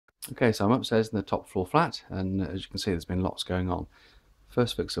Okay, so I'm upstairs in the top floor flat, and as you can see, there's been lots going on.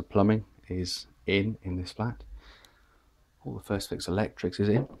 First fix of plumbing is in this flat. All the first fix electrics is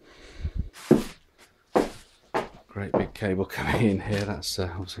in. Great big cable coming in here. That's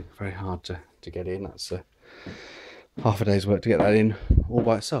obviously very hard to get in. That's half a day's work to get that in all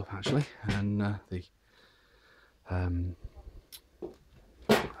by itself, actually. And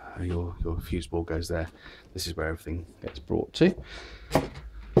your fuse board goes there. This is where everything gets brought to.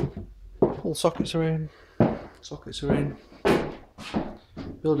 All sockets are in. Sockets are in.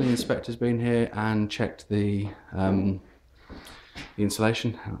 Building inspector's been here and checked the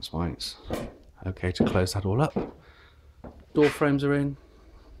insulation. That's why it's okay to close that all up. Door frames are in.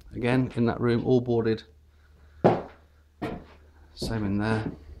 Again, in that room, all boarded. Same in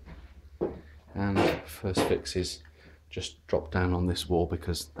there. And first fix is just drop down on this wall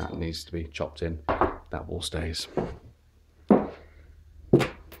because that needs to be chopped in. That wall stays.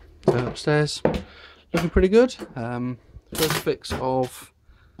 So upstairs, looking pretty good. First fix of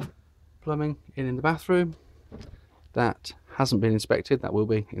plumbing in the bathroom. That hasn't been inspected. That will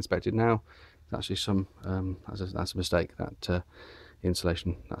be inspected now. There's actually some that's a mistake. That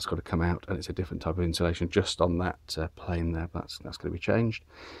insulation, that's got to come out, and it's a different type of insulation just on that plane there. But that's going to be changed.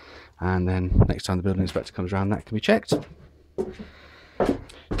 And then next time the building inspector comes around, that can be checked.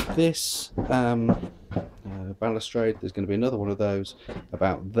 This balustrade, there's going to be another one of those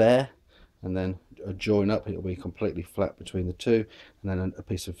about there, and then a join up. It'll be completely flat between the two, and then a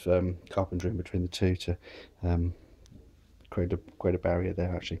piece of carpentry in between the two to create a barrier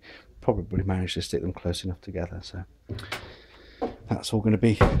there. Actually, probably managed to stick them close enough together, so that's all going to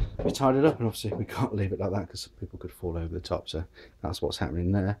be tidied up, and obviously we can't leave it like that because people could fall over the top. So that's what's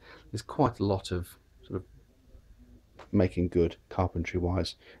happening there. There's quite a lot of sort of making good carpentry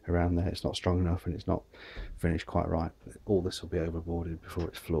wise around there. It's not strong enough and it's not finished quite right. All this will be overboarded before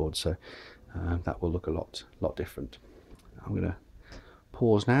it's floored, so that will look a lot different. I'm going to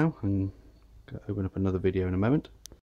pause now and open up another video in a moment.